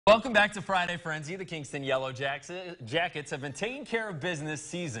Welcome back to Friday Frenzy. The Kingston Yellow Jackets have been taking care of business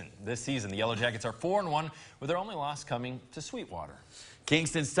this season. The Yellow Jackets are 4-1 with their only loss coming to Sweetwater.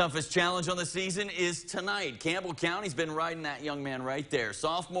 Kingston's toughest challenge on the season is tonight. Campbell County's been riding that young man right there.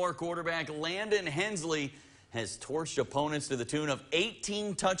 Sophomore quarterback Landon Hensley has torched opponents to the tune of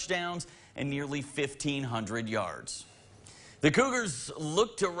 18 touchdowns and nearly 1,500 yards. The Cougars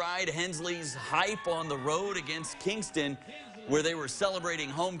look to ride Hensley's hype on the road against Kingston, where they were celebrating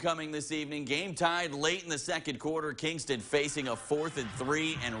homecoming this evening. Game tied late in the second quarter. Kingston facing a 4th and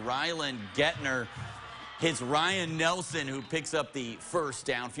 3, and Rylan Gettner hits Ryan Nelson, who picks up the first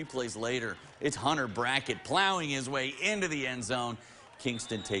down. A few plays later, it's Hunter Brackett plowing his way into the end zone.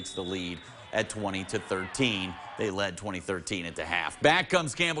 Kingston takes the lead at 20-13. They led 20-13 at the half. Back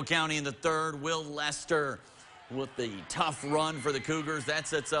comes Campbell County in the third. Will Lester with the tough run for the Cougars. That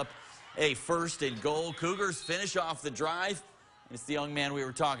sets up a 1st and goal. Cougars finish off the drive. It's the young man we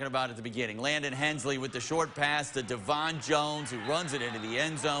were talking about at the beginning. Landon Hensley with the short pass to Devon Jones, who runs it into the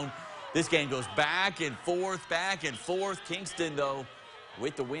end zone. This game goes back and forth, back and forth. Kingston, though,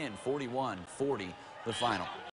 with the win, 41-40, the final.